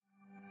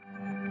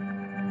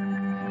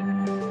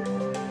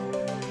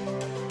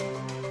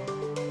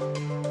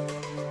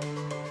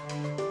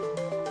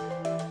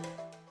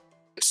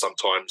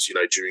sometimes,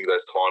 during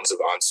those times of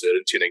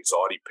uncertainty and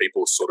anxiety,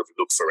 people sort of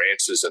look for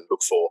answers and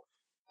look for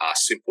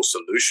simple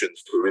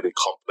solutions to really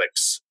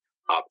complex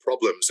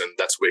problems, and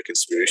that's where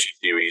conspiracy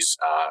theories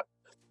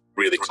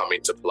really come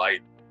into play.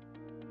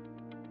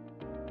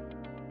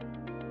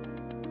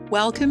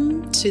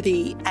 Welcome to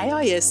the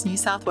AIS New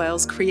South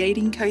Wales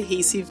Creating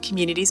Cohesive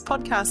Communities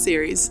podcast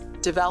series,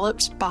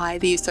 developed by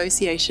the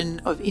Association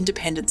of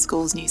Independent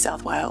Schools New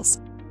South Wales.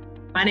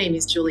 My name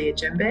is Julia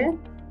Jember,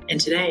 and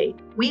today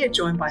we are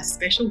joined by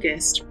special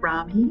guest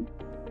Rami,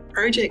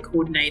 Project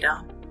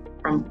Coordinator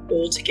from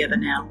All Together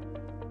Now.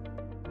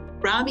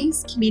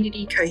 Rami's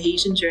community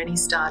cohesion journey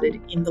started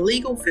in the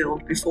legal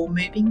field before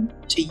moving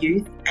to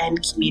youth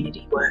and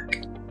community work.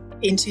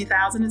 In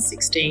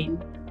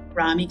 2016,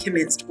 Rami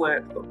commenced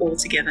work for All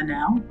Together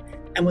Now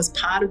and was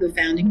part of the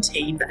founding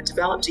team that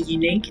developed a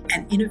unique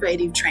and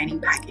innovative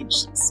training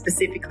package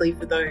specifically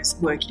for those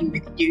working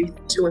with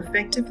youth to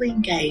effectively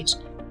engage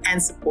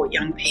and support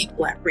young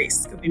people at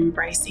risk of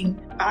embracing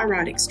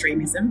far-right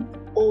extremism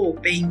or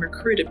being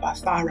recruited by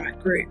far-right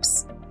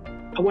groups.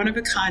 A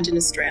one-of-a-kind in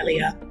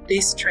Australia,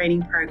 this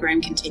training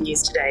program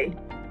continues today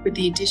with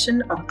the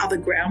addition of other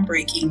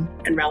groundbreaking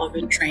and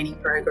relevant training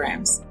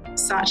programs,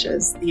 such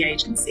as the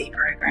Agency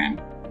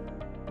program.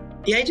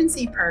 The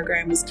Agency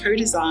program was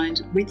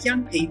co-designed with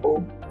young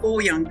people,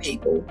 for young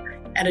people,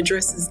 and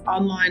addresses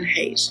online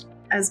hate,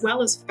 as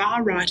well as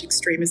far-right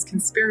extremist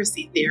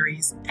conspiracy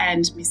theories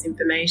and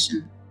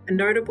misinformation, a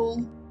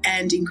notable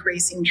and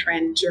increasing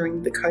trend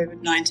during the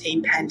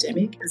COVID-19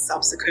 pandemic and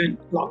subsequent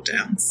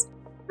lockdowns.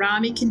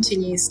 Rami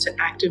continues to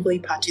actively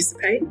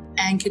participate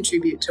and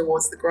contribute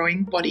towards the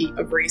growing body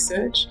of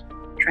research,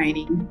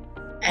 training,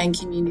 and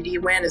community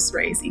awareness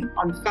raising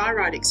on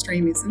far-right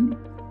extremism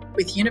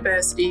with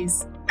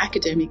universities,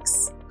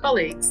 academics,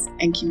 colleagues,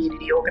 and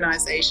community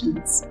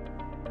organisations.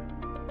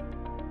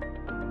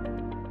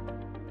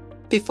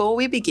 Before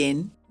we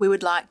begin, we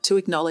would like to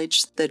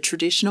acknowledge the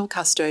traditional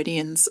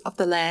custodians of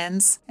the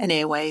lands and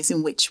airways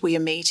in which we are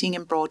meeting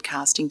and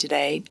broadcasting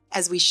today.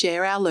 As we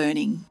share our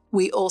learning,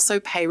 we also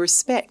pay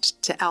respect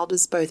to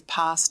elders both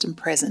past and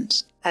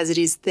present, as it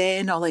is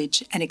their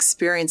knowledge and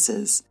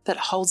experiences that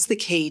holds the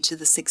key to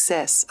the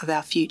success of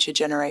our future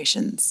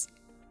generations.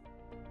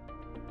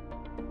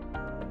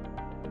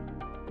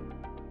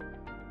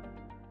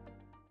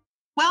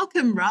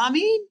 Welcome,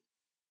 Rami.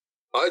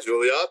 Hi,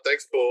 Julia.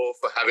 Thanks for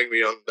having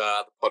me on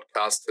the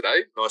podcast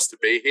today. Nice to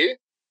be here.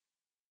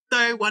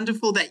 So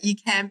wonderful that you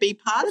can be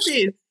part of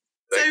this.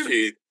 Thank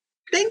you.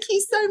 Thank you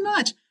so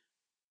much.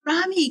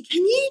 Rami,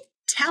 can you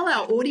tell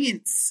our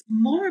audience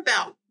more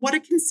about what a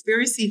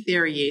conspiracy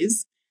theory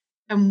is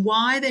and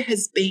why there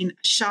has been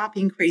a sharp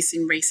increase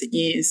in recent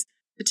years,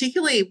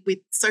 particularly with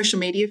social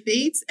media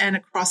feeds and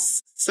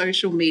across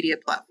social media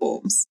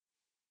platforms?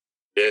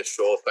 Yeah,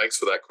 sure. Thanks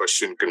for that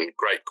question.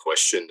 Great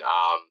question.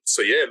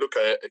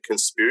 A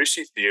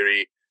conspiracy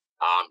theory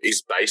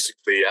is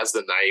basically, as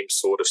the name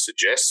sort of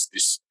suggests,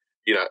 this,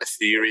 a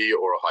theory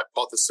or a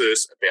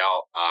hypothesis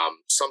about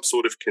some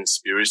sort of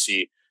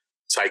conspiracy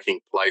taking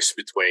place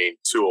between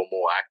two or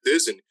more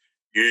actors, and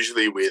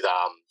usually with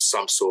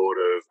some sort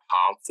of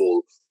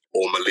harmful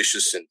or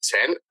malicious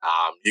intent.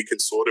 You can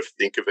sort of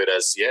think of it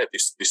as,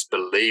 this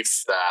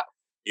belief that,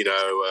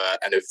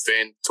 an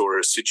event or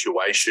a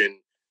situation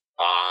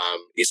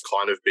is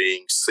kind of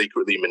being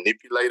secretly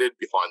manipulated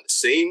behind the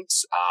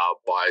scenes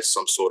by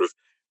some sort of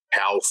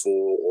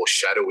powerful or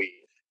shadowy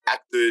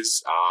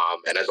actors.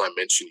 And as I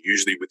mentioned,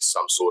 usually with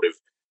some sort of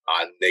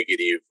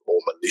negative or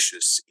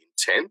malicious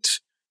intent.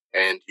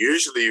 And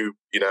usually,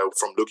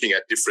 from looking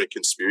at different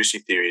conspiracy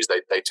theories,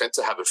 they tend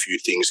to have a few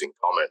things in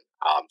common.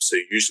 So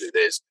usually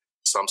there's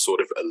some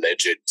sort of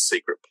alleged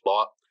secret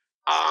plot.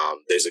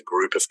 There's a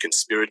group of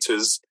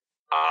conspirators.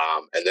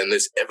 And then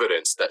there's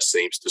evidence that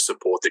seems to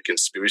support the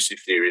conspiracy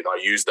theory. And I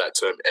use that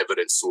term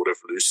evidence sort of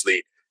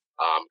loosely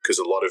because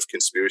a lot of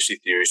conspiracy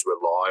theories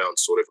rely on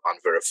sort of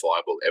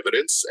unverifiable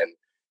evidence. And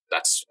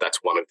that's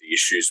one of the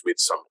issues with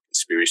some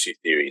conspiracy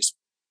theories.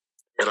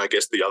 And I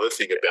guess the other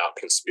thing about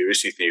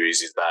conspiracy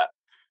theories is that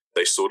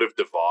they sort of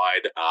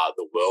divide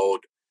the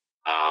world,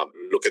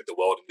 look at the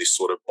world in this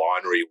sort of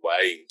binary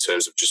way in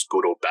terms of just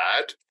good or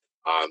bad,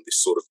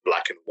 this sort of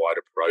black and white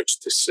approach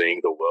to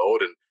seeing the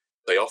world. And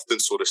they often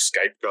sort of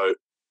scapegoat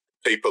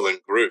people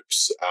and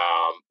groups.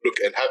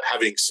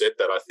 Having said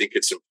that, I think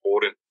it's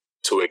important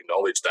to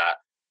acknowledge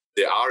that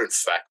there are, in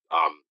fact,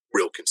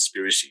 real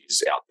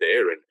conspiracies out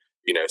there. And,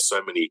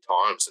 so many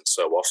times and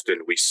so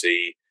often we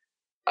see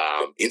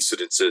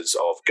incidences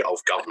of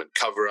government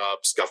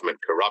cover-ups, government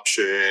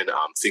corruption,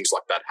 things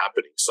like that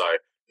happening. So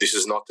this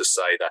is not to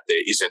say that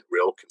there isn't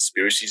real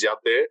conspiracies out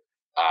there.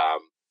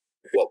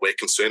 What we're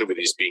concerned with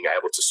is being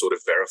able to sort of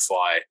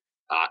verify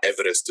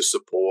evidence to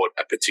support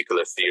a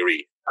particular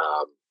theory.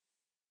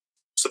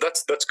 So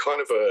that's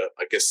kind of a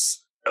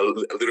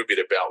little bit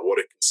about what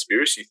a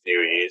conspiracy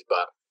theory is,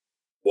 but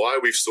why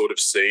we've sort of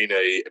seen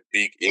a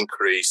big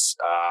increase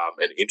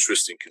and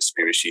interest in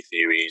conspiracy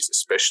theories,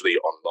 especially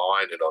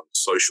online and on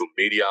social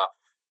media.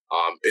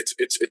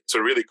 It's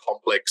a really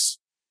complex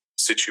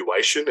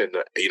situation. And,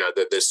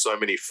 that there's so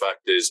many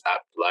factors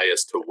at play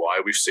as to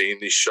why we've seen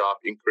this sharp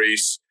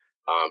increase.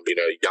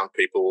 Young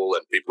people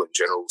and people in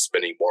general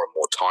spending more and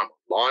more time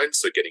online,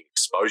 so getting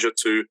exposure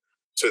to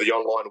the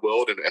online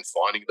world and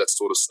finding that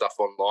sort of stuff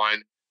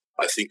online.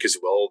 I think as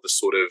well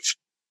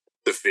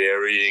the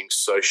varying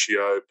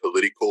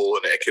socio-political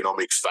and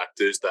economic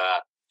factors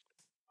that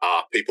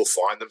people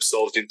find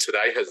themselves in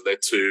today has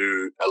led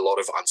to a lot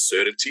of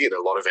uncertainty and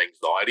a lot of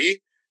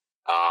anxiety.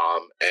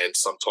 And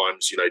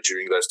sometimes,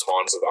 during those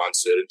times of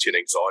uncertainty and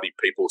anxiety,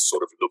 people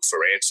sort of look for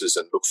answers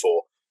and look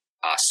for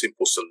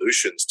simple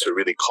solutions to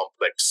really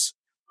complex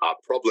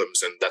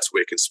problems. And that's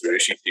where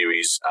conspiracy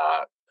theories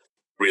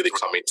really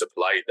come into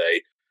play.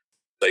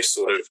 They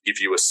sort of give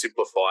you a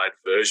simplified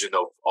version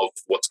of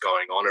what's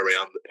going on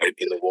around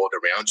in the world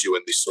around you,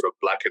 and this sort of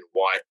black and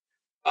white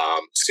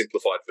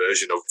simplified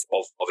version of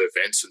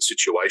events and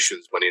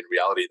situations, when in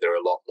reality they're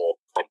a lot more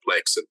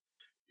complex. And,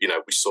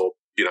 we saw,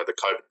 the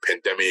COVID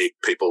pandemic,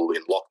 people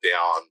in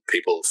lockdown,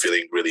 people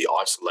feeling really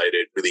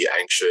isolated, really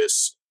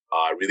anxious,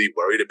 really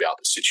worried about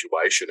the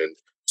situation. And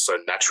so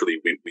naturally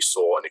we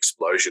saw an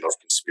explosion of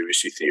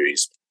conspiracy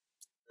theories.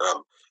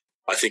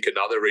 I think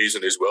another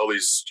reason as well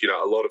is,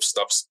 a lot of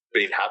stuff's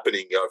been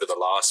happening over the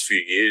last few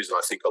years, and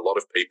I think a lot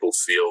of people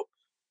feel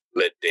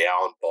let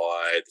down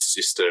by the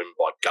system,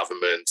 by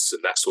governments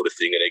and that sort of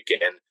thing. And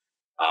again,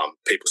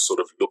 people sort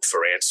of look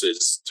for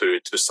answers to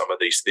some of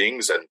these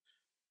things. And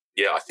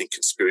I think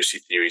conspiracy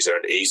theories are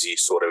an easy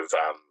sort of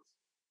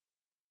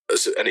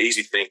an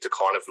easy thing to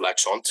kind of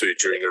latch onto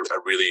during a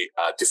really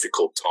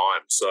difficult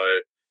time. So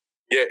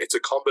it's a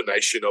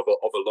combination of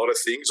a lot of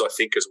things. I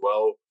think as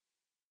well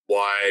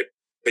why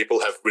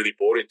people have really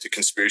bought into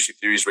conspiracy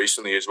theories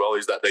recently as well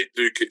is that they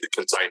do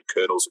contain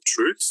kernels of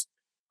truth.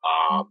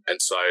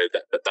 And so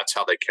that's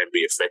how they can be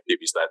effective,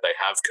 is that they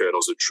have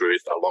kernels of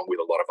truth along with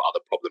a lot of other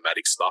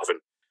problematic stuff,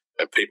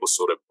 and people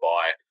sort of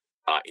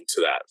buy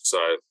into that. So,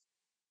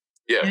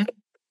 yeah.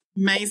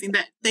 Amazing.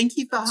 Thank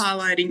you for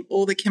highlighting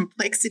all the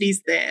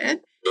complexities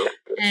there,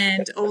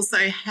 and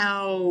also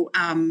how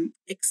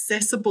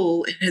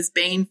accessible it has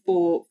been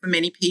for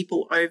many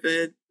people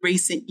over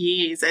recent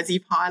years, as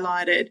you've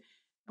highlighted.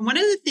 And one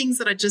of the things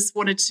that I just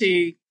wanted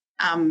to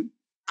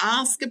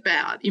ask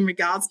about in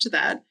regards to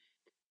that,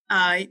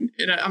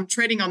 I'm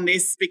treading on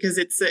this because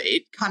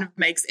it kind of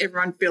makes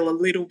everyone feel a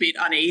little bit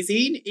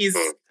uneasy, is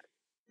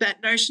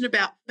that notion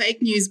about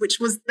fake news, which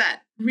was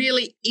that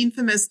really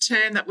infamous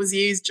term that was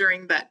used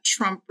during that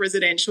Trump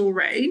presidential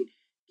reign.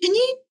 Can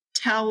you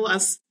tell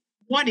us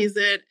what is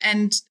it,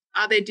 and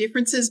are there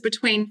differences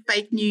between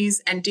fake news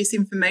and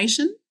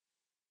disinformation?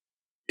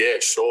 Yeah,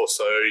 sure.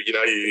 So,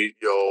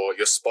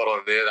 you're spot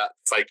on there. That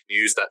fake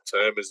news, that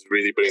term has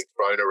really been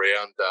thrown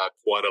around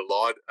quite a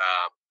lot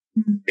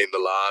in the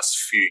last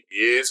few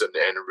years, and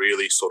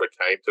really sort of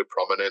came to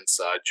prominence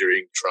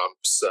during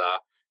Trump's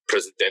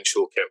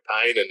presidential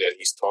campaign and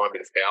his time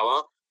in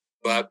power.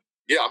 But,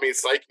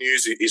 fake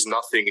news is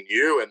nothing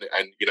new. And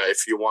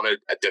if you wanted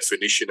a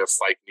definition of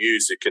fake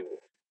news,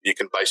 you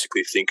can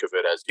basically think of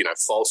it as,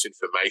 false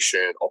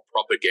information or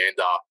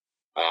propaganda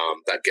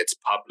that gets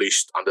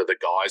published under the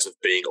guise of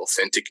being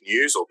authentic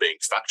news or being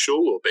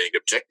factual or being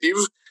objective.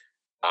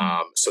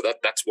 So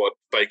that's what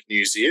fake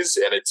news is,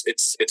 and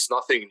it's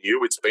nothing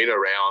new. It's been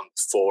around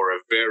for a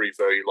very,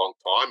 very long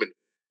time, and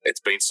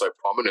it's been so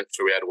prominent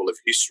throughout all of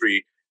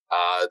history.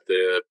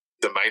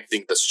 The main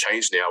thing that's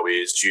changed now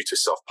is due to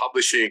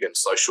self-publishing and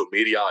social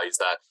media, is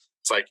that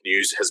fake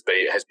news has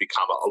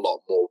become a lot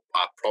more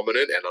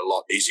prominent and a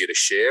lot easier to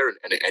share, and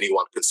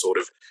anyone can sort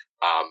of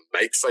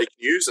make fake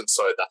news. And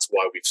so that's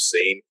why we've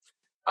seen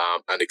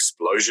an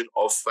explosion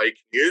of fake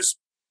news.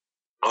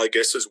 I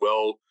guess as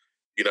well,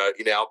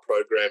 in our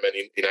program and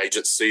in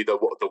agency, the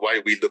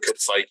way we look at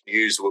fake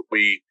news,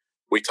 we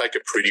take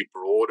a pretty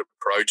broad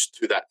approach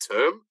to that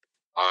term.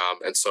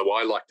 And so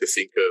I like to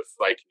think of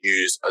fake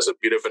news as a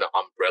bit of an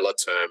umbrella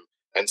term,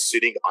 and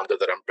sitting under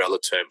that umbrella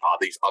term are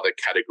these other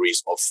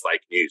categories of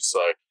fake news.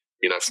 So,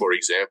 for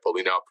example,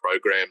 in our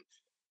program,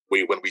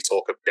 when we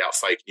talk about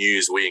fake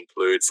news, we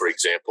include, for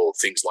example,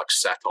 things like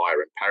satire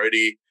and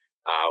parody.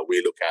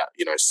 We look at,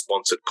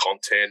 sponsored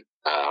content.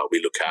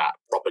 We look at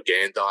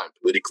propaganda and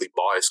politically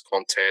biased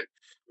content.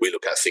 We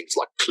look at things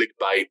like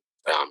clickbait,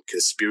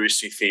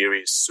 conspiracy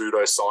theories,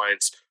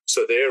 pseudoscience.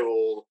 So they're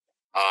all,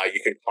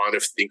 you can kind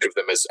of think of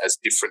them as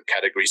different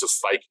categories of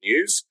fake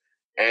news.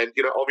 And,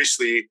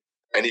 obviously,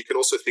 and you can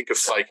also think of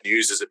fake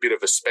news as a bit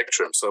of a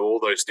spectrum. So all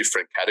those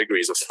different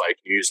categories of fake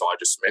news I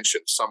just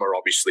mentioned, some are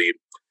obviously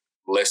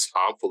less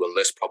harmful and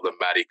less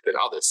problematic than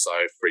others. So,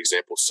 for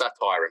example,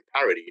 satire and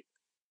parody,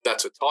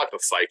 that's a type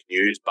of fake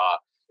news, but,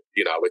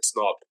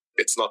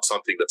 it's not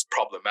something that's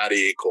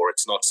problematic, or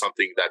it's not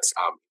something that's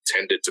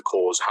intended to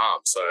cause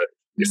harm. So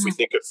if we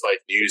think of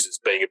fake news as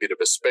being a bit of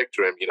a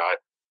spectrum,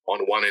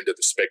 on one end of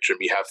the spectrum,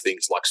 you have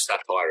things like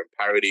satire and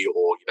parody,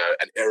 or,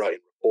 an error in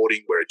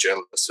reporting where a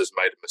journalist has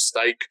made a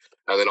mistake.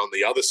 And then on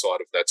the other side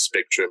of that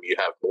spectrum, you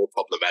have more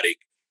problematic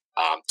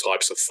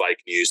types of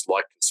fake news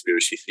like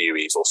conspiracy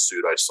theories or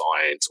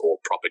pseudoscience or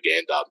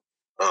propaganda.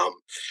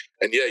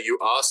 And yeah, you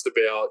asked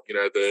about,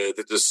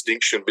 the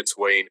distinction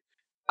between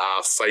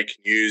fake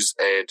news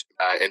and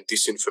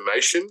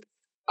disinformation.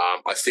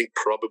 I think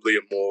probably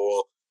a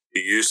more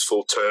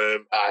useful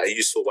term, a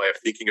useful way of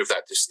thinking of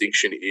that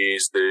distinction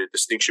is the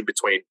distinction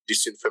between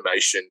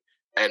disinformation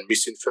and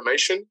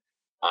misinformation.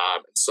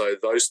 And so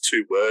those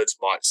two words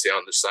might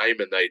sound the same,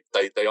 and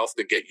they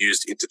often get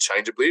used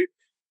interchangeably,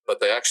 but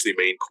they actually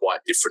mean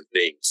quite different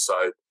things.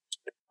 So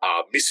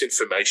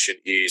misinformation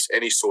is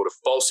any sort of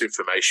false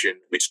information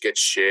which gets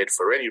shared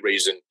for any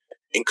reason,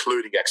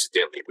 including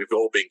accidentally. We've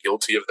all been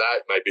guilty of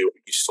that. Maybe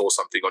you saw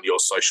something on your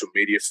social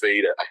media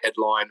feed, a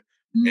headline,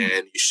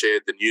 and you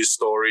shared the news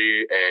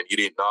story and you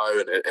didn't know,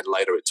 and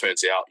later it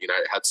turns out, it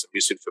had some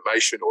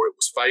misinformation or it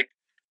was fake,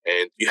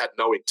 and you had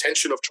no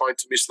intention of trying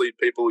to mislead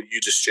people. You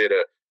just shared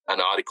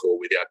an article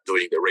without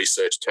doing the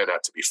research, turned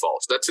out to be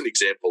false. That's an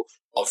example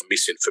of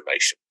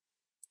misinformation.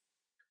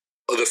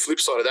 The flip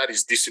side of that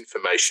is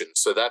disinformation.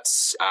 So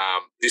that's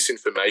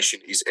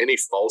disinformation is any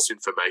false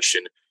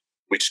information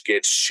which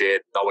gets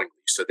shared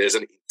knowingly. So there's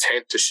an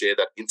intent to share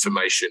that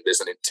information.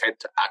 There's an intent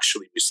to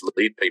actually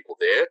mislead people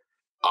there,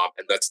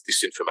 and that's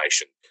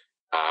disinformation.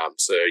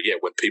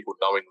 When people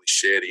knowingly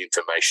share the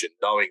information,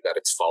 knowing that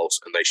it's false,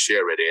 and they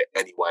share it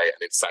anyway,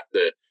 and in fact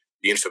the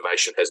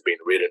information has been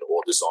written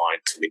or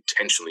designed to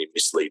intentionally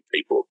mislead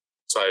people.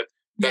 So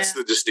that's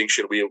the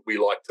distinction we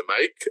like to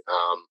make.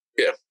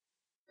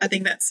 I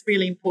think that's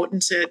really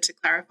important to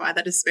clarify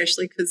that,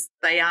 especially because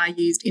they are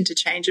used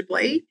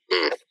interchangeably,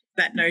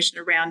 that notion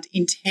around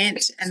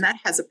intent, and that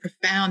has a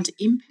profound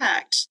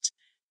impact.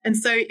 And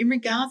so in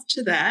regards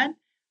to that,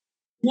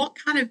 what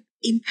kind of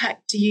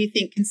impact do you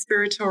think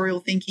conspiratorial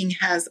thinking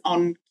has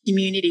on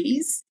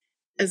communities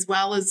as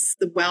well as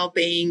the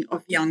well-being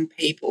of young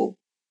people?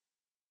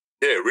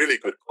 Yeah, really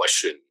good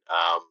question.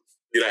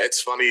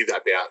 It's funny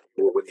about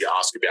when you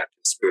ask about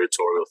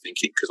conspiratorial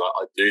thinking, because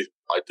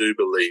I do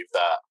believe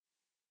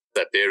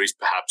that there is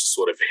perhaps a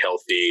sort of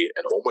healthy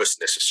and almost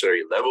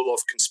necessary level of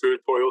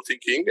conspiratorial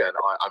thinking. And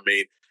what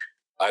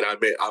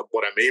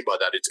I mean by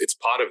that, it's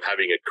part of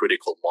having a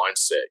critical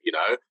mindset,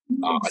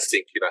 I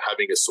think,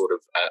 having a sort of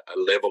a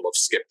level of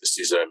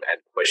skepticism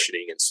and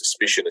questioning and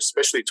suspicion,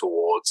 especially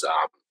towards,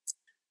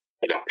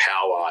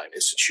 power and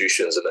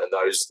institutions and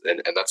those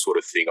and that sort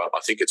of thing. I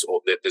think it's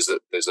all there's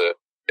a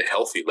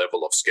healthy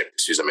level of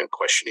skepticism and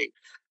questioning.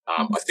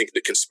 I think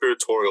the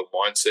conspiratorial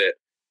mindset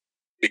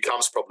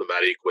becomes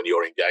problematic when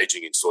you're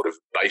engaging in sort of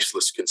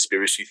baseless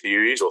conspiracy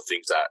theories or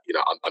things that,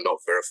 are not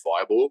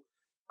verifiable.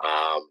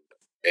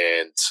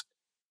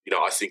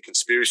 I think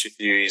conspiracy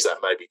theories that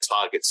maybe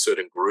target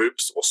certain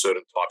groups or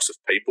certain types of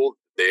people,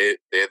 they're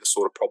the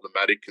sort of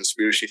problematic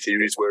conspiracy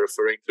theories we're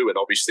referring to. And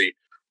obviously,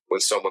 when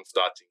someone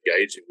starts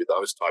engaging with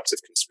those types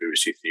of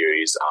conspiracy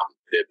theories,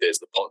 there's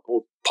the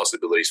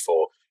possibilities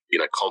for,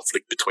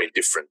 conflict between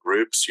different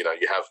groups. You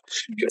have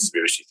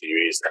conspiracy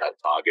theories that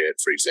target,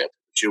 for example,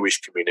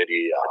 Jewish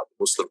community,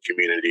 Muslim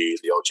community,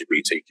 the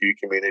LGBTQ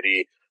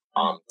community.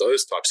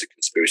 Those types of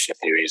conspiracy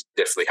theories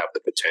definitely have the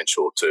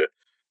potential to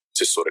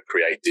sort of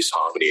create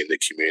disharmony in the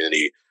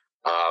community.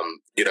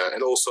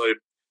 And also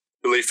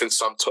belief in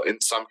some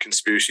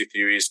conspiracy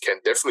theories can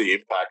definitely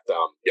impact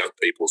young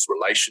people's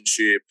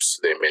relationships,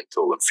 their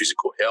mental and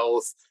physical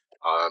health,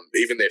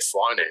 even their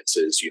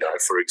finances.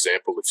 For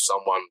example, if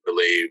someone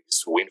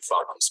believes wind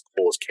farms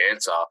cause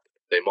cancer,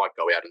 they might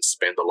go out and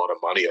spend a lot of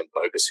money on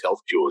bogus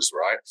health cures,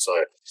 right?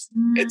 So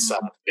it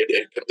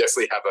can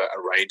definitely have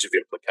a range of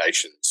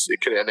implications.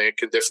 It can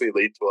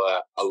definitely lead to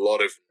a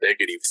lot of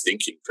negative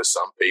thinking for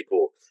some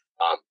people,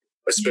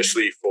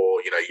 especially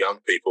for young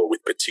people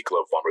with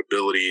particular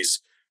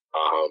vulnerabilities.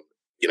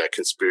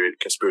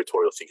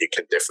 Conspiratorial thinking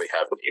can definitely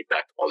have an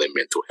impact on their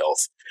mental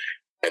health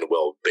and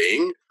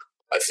well-being.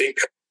 I think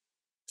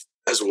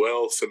as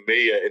well, for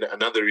me,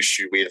 another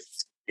issue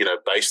with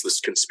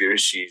baseless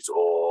conspiracies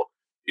or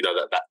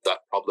that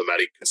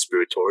problematic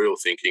conspiratorial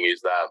thinking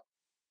is that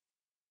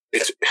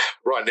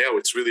right now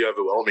it's really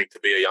overwhelming to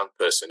be a young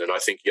person, and I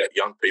think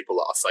young people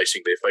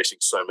they're facing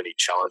so many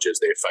challenges,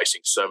 they're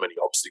facing so many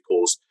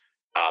obstacles.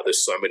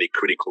 There's so many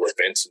critical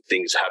events and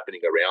things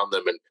happening around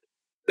them, and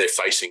they're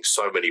facing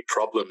so many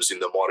problems in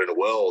the modern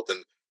world.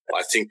 And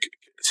I think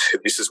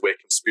this is where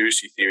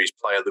conspiracy theories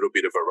play a little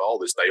bit of a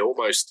role, is they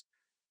almost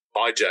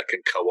hijack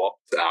and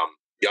co-opt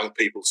young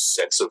people's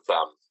sense of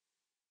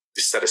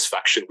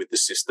dissatisfaction with the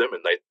system,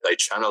 and they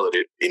channel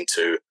it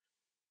into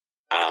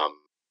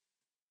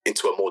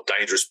a more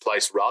dangerous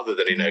place rather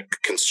than in a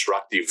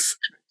constructive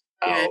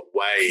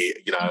way.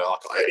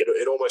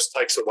 It almost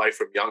takes away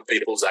from young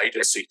people's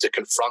agency to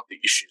confront the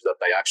issues that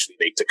they actually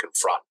need to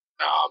confront,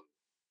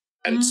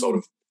 and sort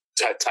of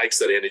takes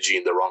that energy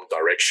in the wrong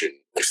direction,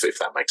 if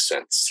that makes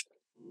sense.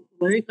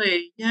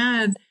 Absolutely,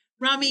 yeah.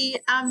 Rami,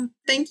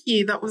 thank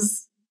you. That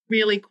was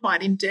really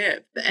quite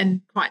in-depth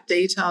and quite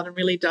detailed, and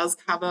really does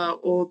cover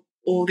all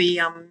the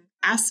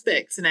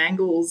aspects and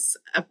angles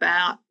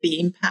about the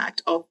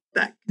impact of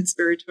that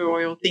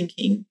conspiratorial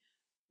thinking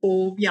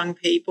for young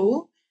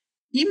people.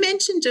 You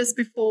mentioned just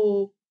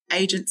before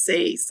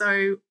agency,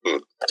 so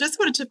just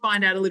wanted to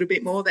find out a little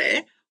bit more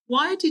there.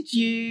 why did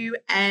you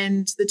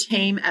and the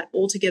team at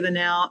All Together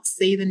Now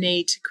see the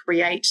need to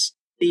create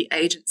the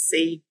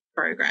agency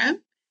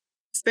program,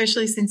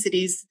 especially since it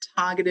is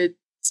targeted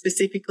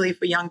specifically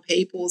for young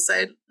people?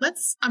 So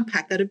let's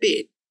unpack that a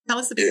bit. Tell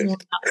us a bit more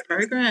about the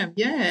program,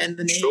 and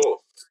the need. Sure.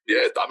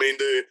 Yeah, I mean,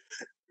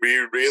 we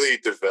really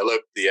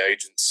developed the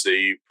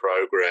agency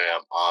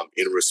program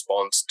in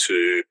response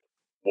to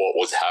what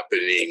was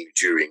happening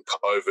during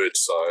COVID.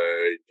 So,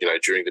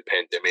 during the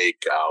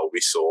pandemic,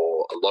 we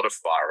saw a lot of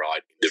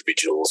far-right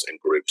individuals and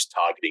groups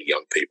targeting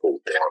young people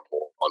more and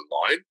more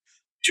online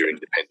during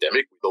the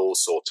pandemic with all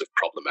sorts of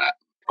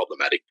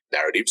problematic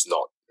narratives,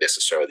 not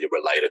necessarily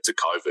related to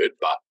COVID,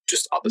 but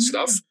just other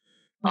stuff.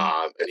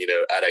 And,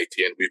 at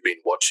ATN, we've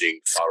been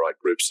watching far-right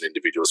groups and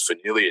individuals for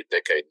nearly a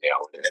decade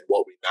now. And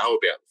what we know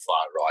about the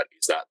far-right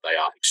is that they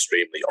are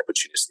extremely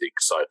opportunistic.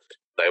 So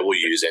they will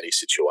use any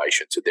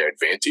situation to their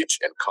advantage,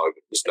 and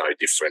COVID was no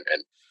different.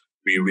 And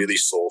we really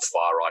saw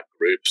far-right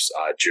groups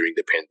during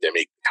the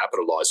pandemic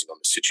capitalising on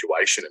the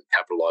situation and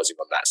capitalising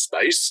on that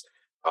space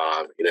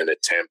in an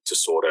attempt to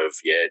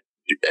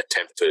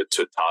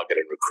to target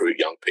and recruit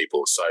young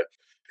people. So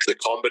the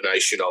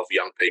combination of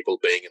young people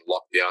being in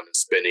lockdown and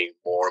spending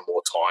more and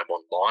more time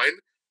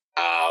online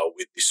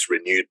with this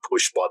renewed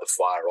push by the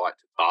far-right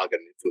to target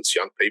and influence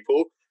young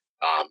people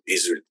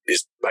is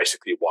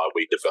basically why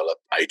we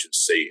developed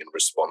agency in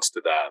response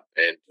to that.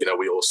 And,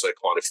 we also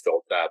kind of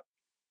felt that,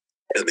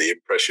 and the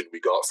impression we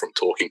got from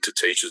talking to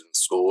teachers in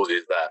schools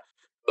is that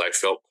they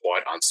felt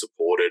quite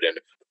unsupported and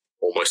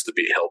almost a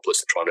bit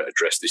helpless trying to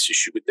address this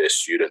issue with their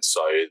students.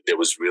 So there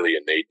was really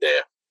a need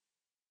there.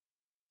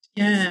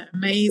 Yeah,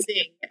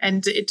 amazing.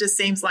 And it just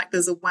seems like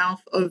there's a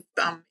wealth of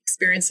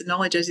experience and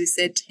knowledge, as you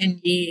said,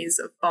 10 years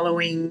of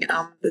following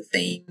the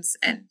themes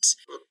and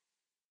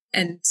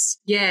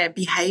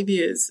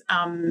behaviours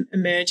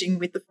emerging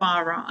with the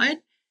far right.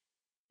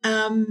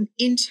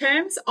 In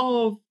terms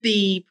of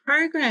the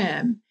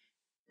program,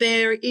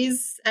 there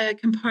is a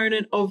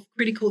component of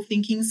critical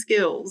thinking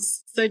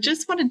skills. So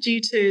just wanted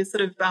you to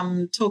sort of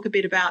talk a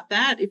bit about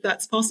that, if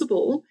that's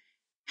possible.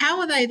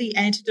 How are they the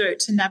antidote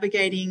to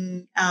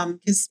navigating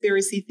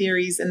conspiracy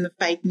theories and the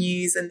fake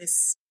news and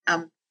this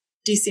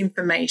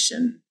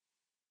disinformation?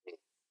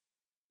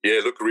 Yeah,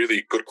 look,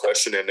 really good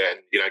question. And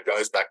it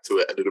goes back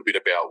to a little bit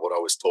about what I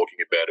was talking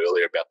about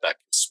earlier about that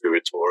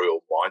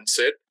conspiratorial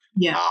mindset.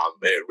 Yeah.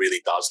 It really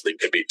does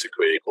link a bit to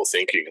critical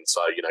thinking. And so,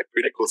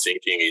 critical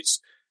thinking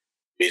is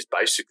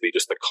basically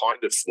just the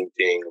kind of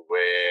thinking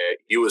where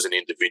you as an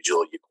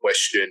individual, you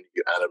question,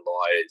 you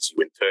analyse,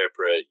 you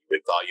interpret, you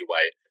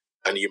evaluate,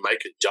 and you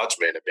make a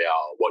judgment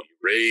about what you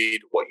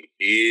read, what you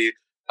hear,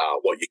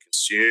 what you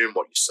consume,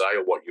 what you say,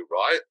 or what you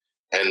write.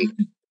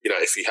 And,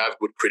 if you have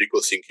good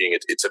critical thinking,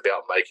 it's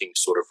about making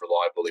sort of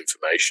reliable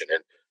information.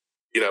 And,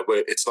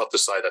 it's not to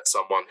say that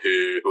someone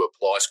who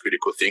applies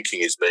critical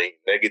thinking is being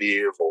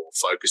negative or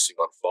focusing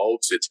on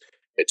faults. It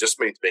just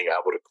means being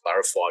able to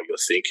clarify your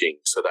thinking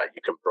so that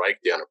you can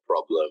break down a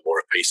problem or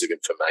a piece of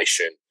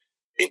information,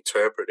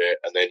 interpret it,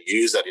 and then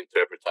use that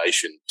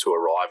interpretation to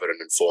arrive at an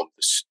informed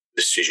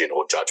decision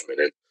or judgment.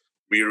 And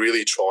we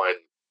really try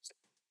and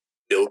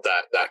build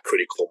that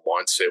critical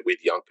mindset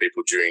with young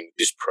people during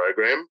this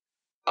program.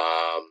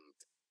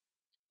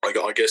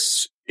 I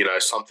guess,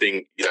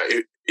 something,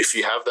 if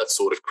you have that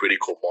sort of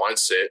critical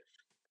mindset,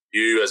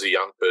 you as a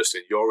young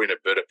person, you're in a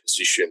better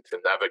position to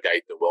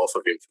navigate the wealth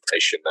of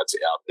information that's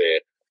out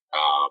there,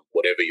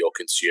 whatever you're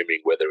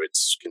consuming, whether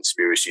it's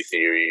conspiracy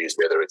theories,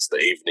 whether it's the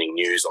evening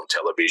news on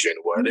television,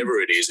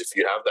 whatever it is. If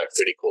you have that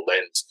critical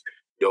lens,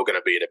 you're going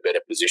to be in a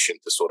better position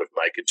to sort of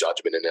make a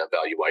judgment and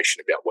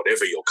evaluation about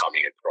whatever you're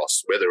coming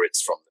across, whether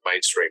it's from the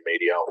mainstream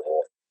media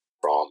or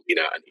from,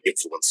 an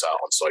influencer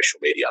on social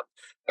media.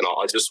 And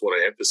I just want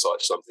to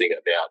emphasize something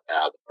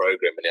about the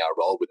program and our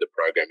role with the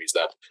program is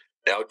that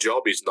our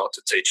job is not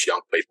to teach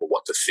young people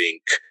what to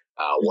think,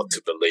 what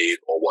to believe,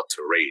 or what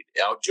to read.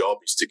 Our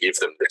job is to give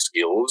them the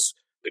skills,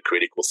 the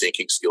critical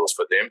thinking skills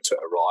for them to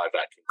arrive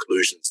at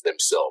conclusions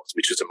themselves,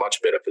 which is a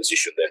much better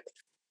position than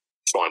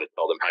trying to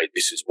tell them, hey,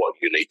 this is what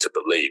you need to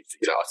believe.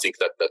 I think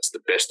that's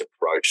the best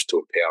approach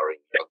to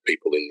empowering young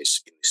people in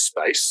this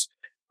space.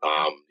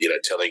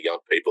 Telling young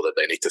people that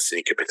they need to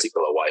think a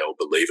particular way or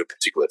believe a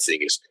particular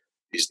thing is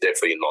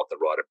definitely not the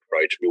right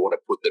approach. We want to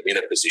put them in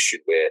a position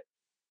where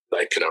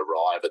they can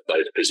arrive at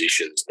those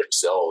positions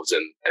themselves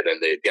and then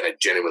they're going to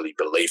genuinely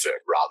believe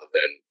it rather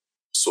than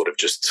sort of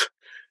just,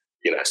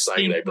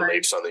 saying they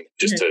believe something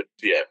just to.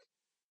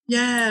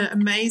 Yeah,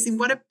 amazing.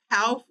 What a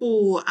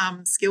powerful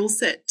skill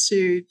set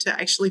to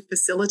actually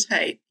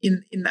facilitate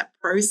in that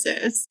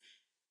process.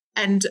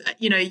 And,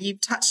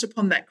 you've touched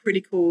upon that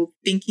critical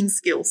thinking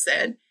skill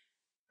set.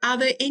 Are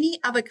there any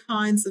other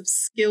kinds of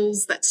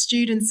skills that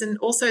students and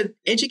also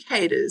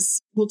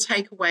educators will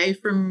take away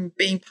from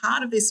being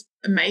part of this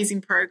amazing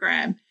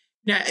program?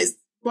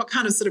 What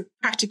kind of sort of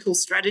practical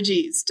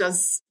strategies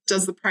does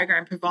the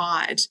program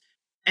provide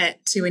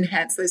to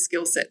enhance those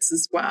skill sets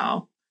as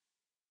well?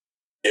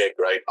 Yeah,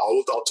 great.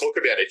 I'll talk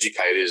about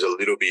educators a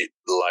little bit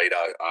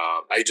later.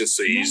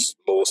 Agency is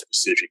more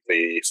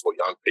specifically for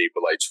young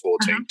people aged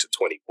 14 to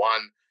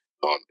 21.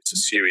 It's a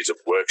series of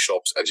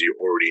workshops, as you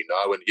already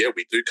know. And,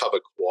 we do cover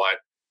quite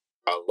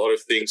a lot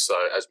of things. So,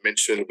 as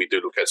mentioned, we do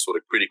look at sort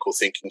of critical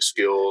thinking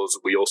skills.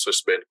 We also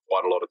spend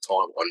quite a lot of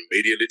time on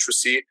media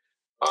literacy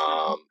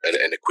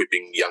and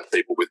equipping young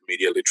people with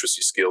media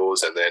literacy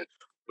skills. And then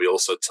we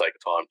also take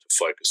time to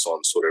focus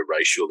on sort of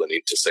racial and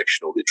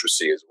intersectional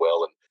literacy as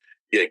well. And,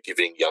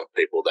 giving young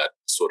people that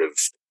sort of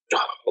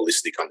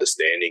holistic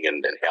understanding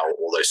and how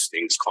all those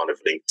things kind of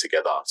link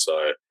together.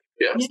 So,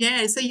 yeah.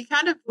 Yeah, so you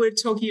kind of were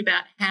talking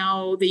about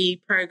how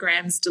the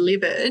program's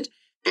delivered.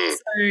 So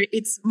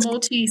it's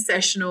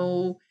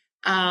multi-sessional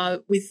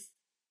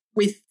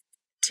with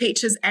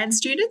teachers and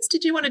students.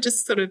 Did you want to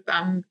just sort of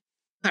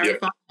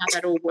clarify how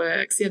that all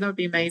works? Yeah, that would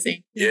be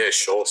amazing. Yeah,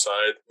 sure. So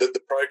the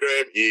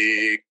program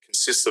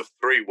consists of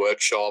 3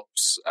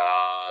 workshops.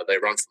 They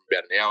run from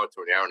about an hour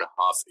to an hour and a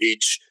half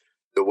each.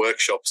 The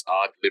workshops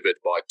are delivered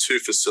by 2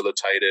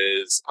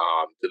 facilitators,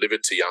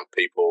 delivered to young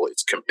people.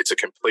 It's a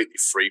completely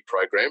free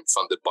program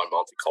funded by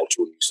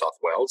Multicultural New South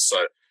Wales.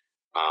 So,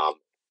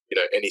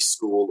 any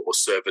school or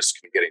service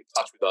can get in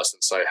touch with us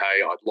and say,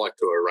 hey, I'd like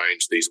to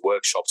arrange these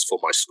workshops for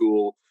my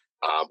school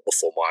or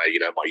for my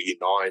year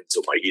 9s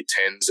or my year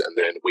 10s. And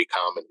then we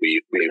come and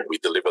we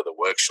deliver the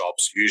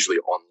workshops, usually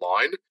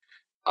online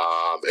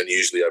and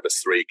usually over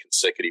 3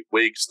 consecutive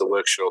weeks. The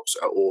workshops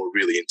are all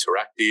really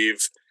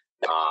interactive.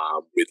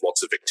 With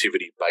lots of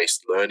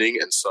activity-based learning.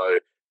 And so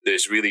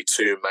there's really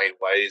 2 main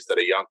ways that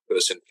a young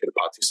person can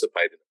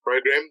participate in the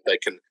program. They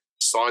can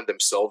sign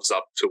themselves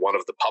up to one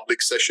of the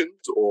public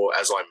sessions, or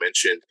as I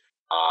mentioned,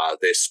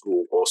 their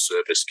school or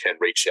service can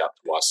reach out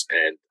to us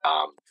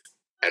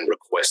and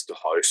request to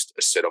host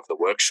a set of the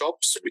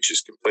workshops, which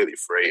is completely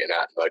free and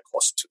at no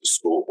cost to the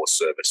school or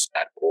service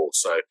at all.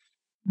 So,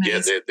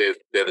 they're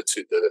the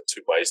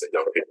two ways that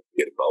young people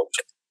get involved.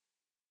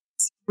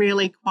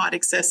 Really quite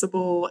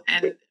accessible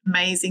and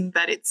amazing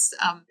that it's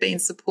been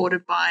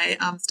supported by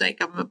state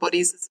government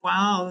bodies as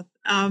well.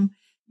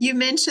 You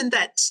mentioned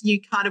that you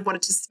kind of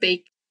wanted to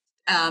speak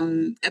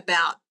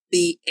about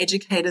the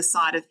educator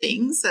side of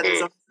things, so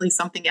there's obviously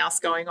something else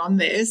going on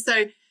there.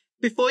 So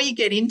before you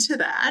get into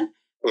that,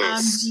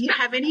 do you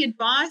have any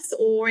advice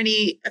or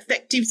any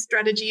effective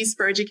strategies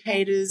for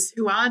educators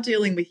who are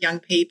dealing with young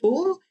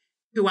people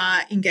who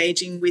are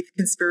engaging with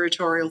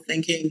conspiratorial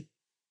thinking?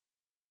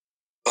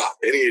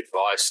 Any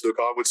advice? Look,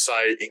 I would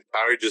say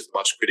encourage as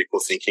much critical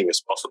thinking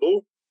as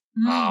possible.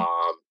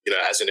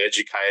 As an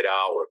educator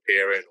or a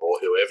parent or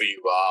whoever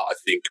you are, I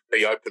think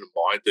be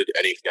open-minded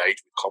and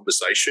engage with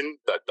conversation.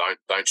 That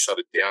don't shut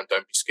it down.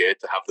 Don't be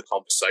scared to have the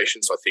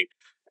conversations. I think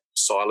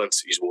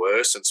silence is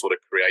worse and sort of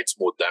creates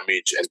more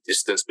damage and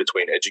distance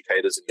between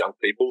educators and young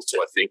people.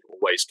 So I think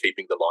always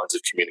keeping the lines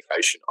of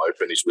communication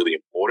open is really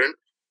important.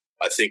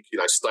 I think,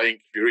 staying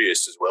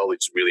curious as well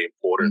is really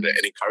important,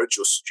 and encourage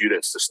your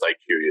students to stay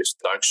curious.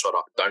 Don't shut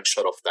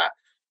off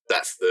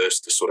that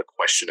thirst to sort of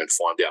question and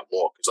find out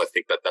more, because I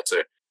think that's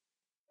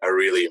a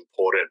really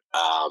important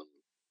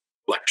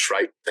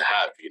trait to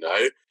have,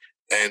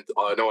 And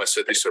I know I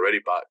said this already,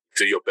 but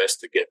do your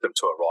best to get them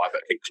to arrive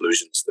at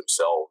conclusions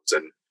themselves,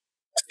 and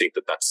I think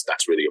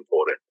that's really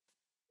important.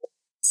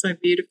 So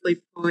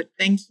beautifully put.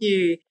 Thank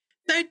you.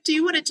 So do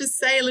you want to just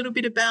say a little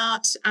bit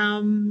about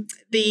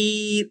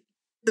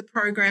the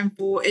program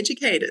for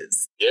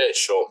educators? Yeah,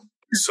 sure.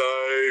 So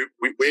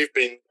we've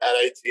been at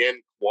ATN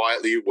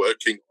quietly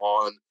working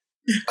on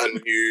a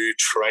new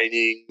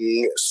training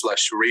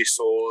 /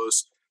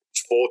 resource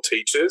for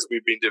teachers.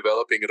 We've been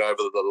developing it over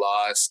the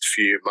last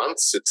few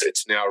months.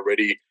 It's now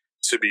ready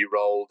to be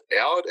rolled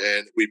out,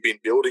 and we've been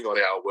building on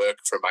our work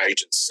from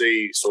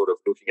agency, sort of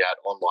looking at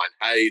online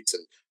hate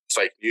and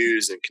fake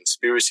news and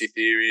conspiracy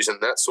theories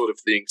and that sort of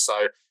thing.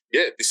 So,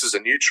 this is a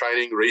new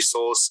training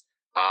resource,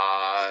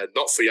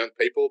 not for young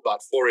people,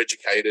 but for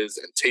educators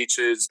and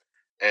teachers.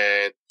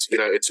 And,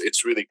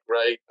 it's really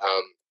great.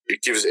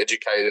 It gives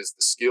educators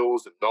the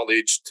skills and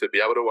knowledge to be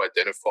able to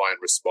identify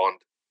and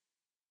respond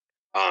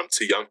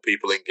to young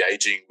people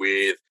engaging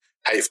with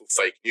hateful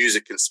fake news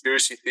and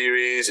conspiracy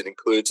theories. It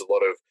includes a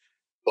lot of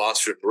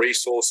classroom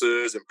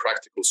resources and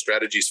practical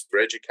strategies for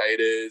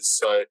educators.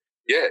 So,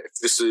 if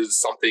this is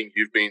something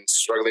you've been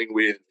struggling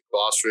with in the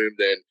classroom,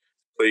 then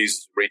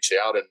please reach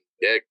out and,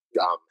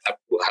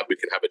 we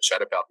can have a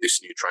chat about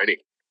this new training.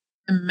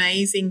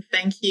 Amazing.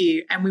 Thank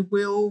you. And we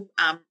will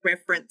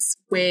reference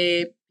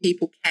where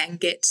people can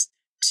get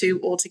to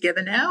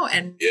Altogether Now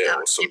and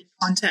awesome. get in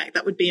contact.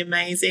 That would be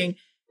amazing.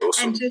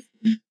 Awesome. And just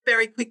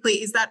very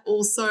quickly, is that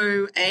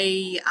also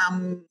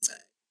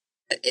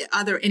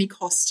are there any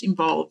costs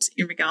involved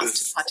in regards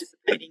to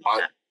participating in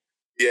that?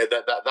 Yeah,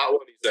 that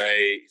one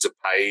is a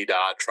paid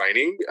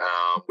training.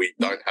 We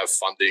don't have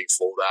funding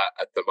for that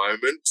at the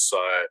moment.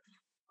 So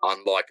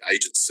unlike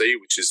agency,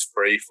 which is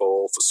free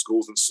for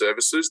schools and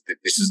services,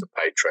 this is a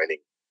paid training.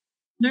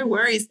 No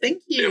worries.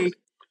 Thank you. Yeah,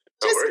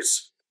 no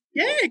worries.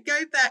 Yeah,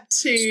 go back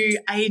to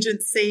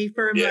agency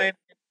for a moment.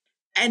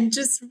 And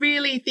just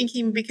really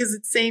thinking, because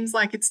it seems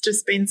like it's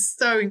just been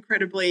so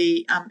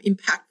incredibly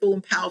impactful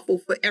and powerful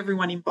for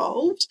everyone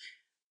involved.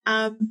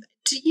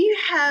 Do you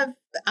have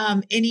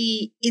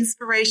any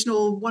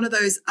inspirational, one of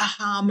those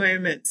aha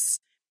moments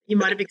you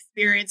might have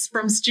experienced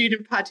from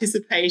student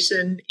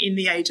participation in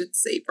the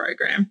agency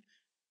program?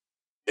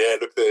 Yeah,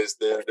 look, there is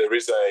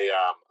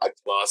a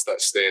class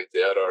that stands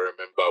out. I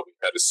remember we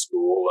had a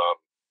school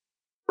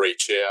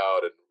reach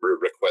out and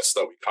request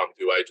that we come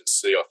to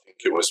agency. I think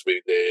it was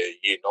with their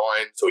year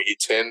 9s or year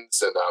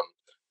 10s, and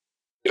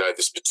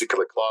this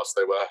particular class,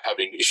 they were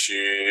having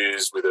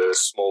issues with a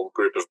small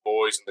group of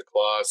boys in the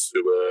class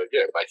who were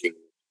making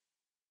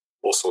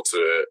all sorts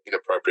of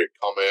inappropriate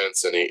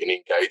comments and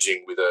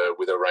engaging with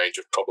a range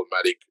of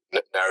problematic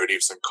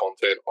narratives and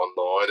content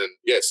online.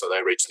 And so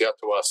they reached out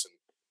to us, and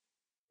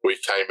we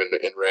came and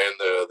ran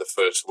the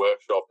first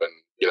workshop, and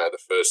the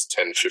first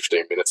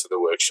 10-15 minutes of the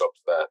workshop,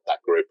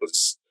 that group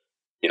was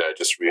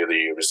just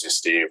really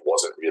resistive,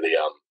 wasn't really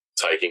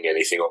taking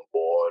anything on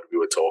board we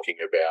were talking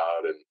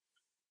about, and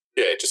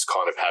just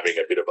kind of having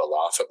a bit of a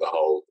laugh at the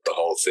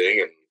whole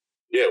thing. And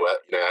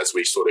as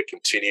we sort of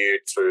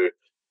continued through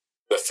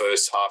the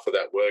first half of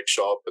that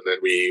workshop, and then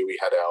we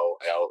had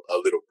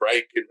our little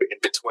break in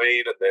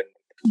between, and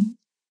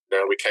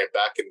then we came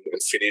back and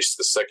finished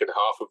the second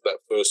half of that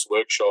first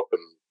workshop,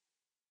 and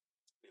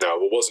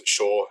we wasn't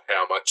sure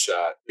how much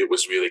it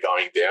was really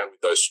going down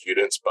with those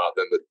students, but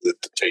then the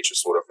teacher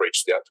sort of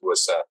reached out to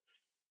us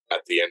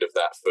at the end of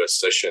that first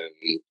session.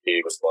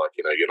 He was like,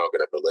 you're not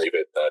going to believe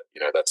it, that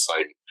that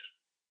same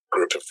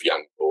group of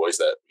young boys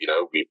that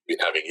we've been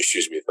having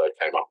issues with, they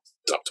came up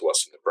to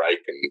us in the break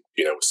and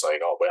were saying,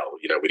 oh well,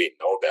 we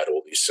didn't know about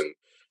all this, and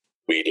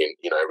we didn't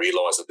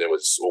realise that there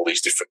was all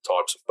these different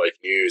types of fake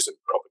news and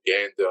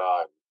propaganda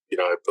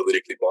and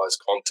politically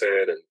biased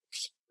content,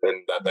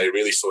 and that they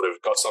really sort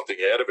of got something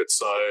out of it.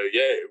 So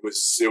it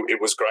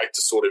was great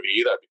to sort of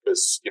hear that,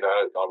 because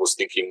I was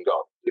thinking,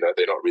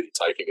 they're not really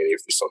taking any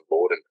of this on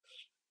board, and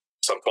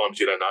sometimes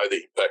you don't know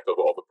the impact of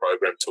a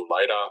program till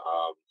later.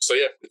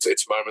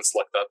 It's moments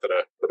like that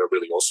are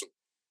really awesome.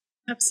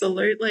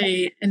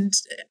 Absolutely. And,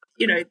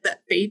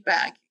 that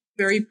feedback,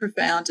 very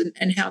profound,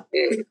 and how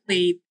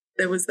quickly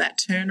there was that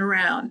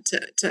turnaround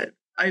to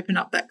open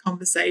up that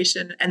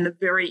conversation, and the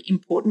very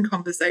important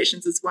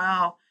conversations as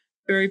well.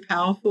 Very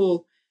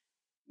powerful.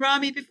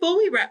 Rami, before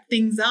we wrap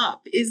things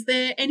up, is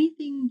there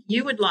anything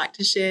you would like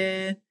to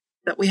share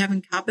that we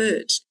haven't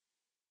covered?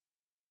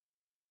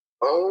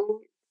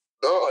 No,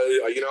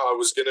 I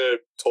was going to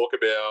talk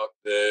about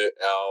the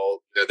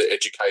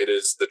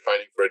educators, the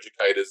training for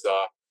educators.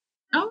 But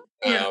look,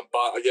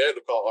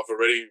 I've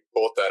already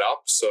brought that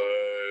up. So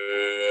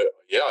I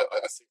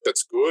think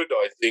that's good.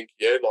 I think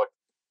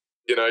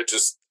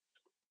just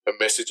a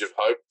message of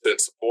hope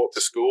and support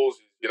to schools.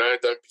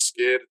 Don't be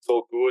scared. It's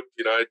all good.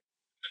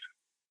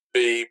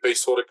 Be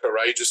sort of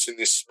courageous in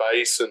this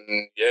space,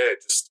 and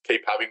just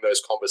keep having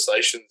those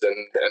conversations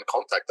and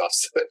contact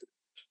us.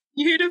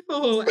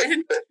 Beautiful.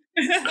 And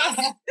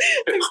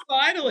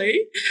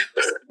finally,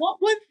 what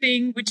one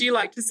thing would you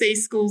like to see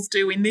schools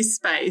do in this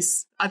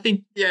space? I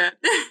think, I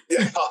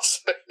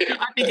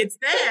think it's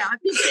there. I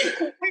think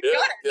we've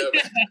got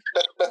it.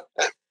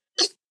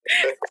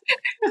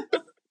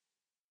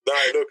 No,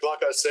 look,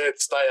 like I said,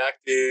 stay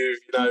active,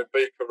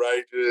 be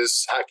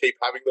courageous, keep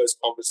having those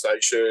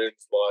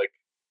conversations.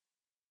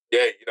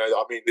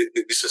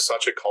 This is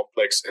such a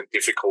complex and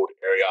difficult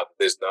area.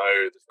 There's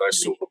no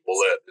silver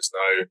bullet.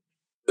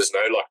 There's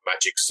no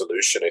magic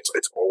solution.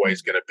 It's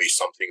always going to be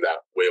something that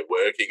we're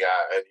working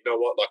at. And you know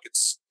what?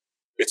 It's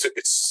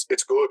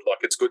good.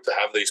 It's good to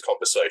have these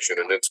conversations,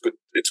 and it's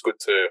good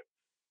to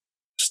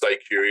stay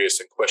curious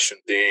and question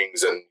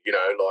things. And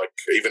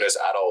even as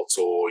adults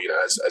or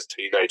as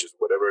teenagers,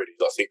 whatever it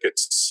is, I think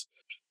it's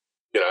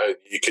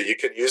you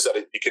can use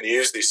that. You can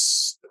use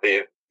this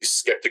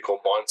skeptical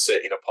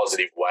mindset in a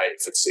positive way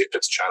if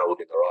it's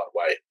channeled in the right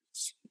way.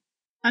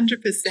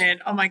 100%.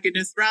 Oh my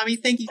goodness, Rami,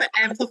 thank you for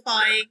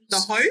amplifying the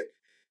hope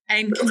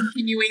and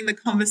continuing the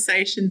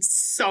conversation.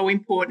 So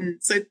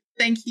important. So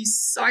thank you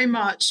so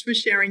much for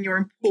sharing your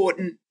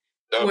important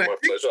work. My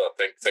pleasure.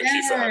 Thank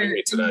you for having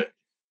me today.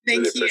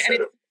 Thank really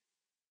you.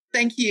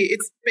 Thank you.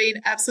 It's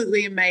been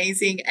absolutely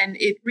amazing, and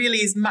it really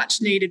is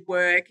much needed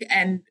work.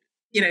 And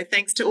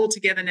thanks to All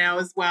Together Now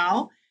as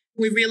well.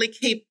 We really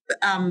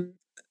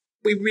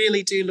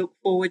do look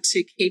forward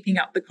to keeping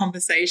up the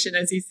conversation,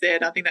 as you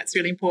said. I think that's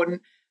really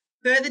important.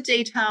 Further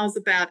details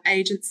about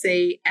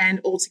agency and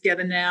All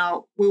Together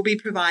Now will be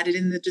provided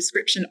in the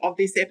description of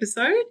this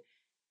episode.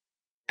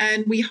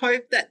 And we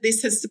hope that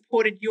this has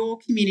supported your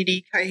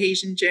community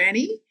cohesion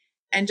journey.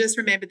 And just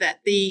remember that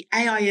the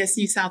AIS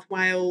New South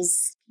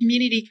Wales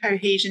Community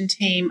Cohesion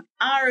Team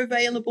are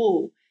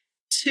available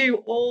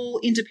to all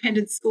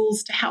independent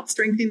schools to help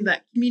strengthen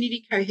that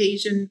community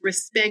cohesion,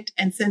 respect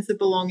and sense of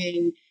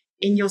belonging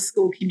in your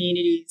school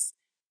communities.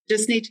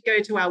 Just need to go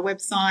to our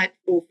website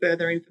for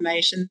further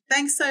information.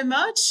 Thanks so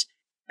much.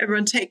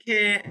 Everyone take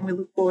care, and we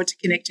look forward to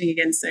connecting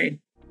again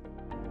soon.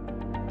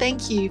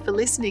 Thank you for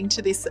listening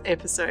to this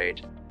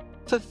episode.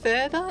 For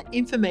further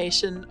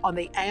information on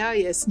the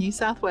AIS New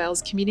South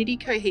Wales Community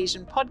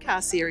Cohesion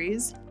podcast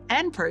series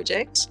and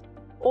project,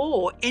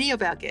 or any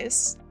of our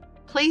guests,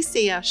 please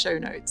see our show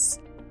notes.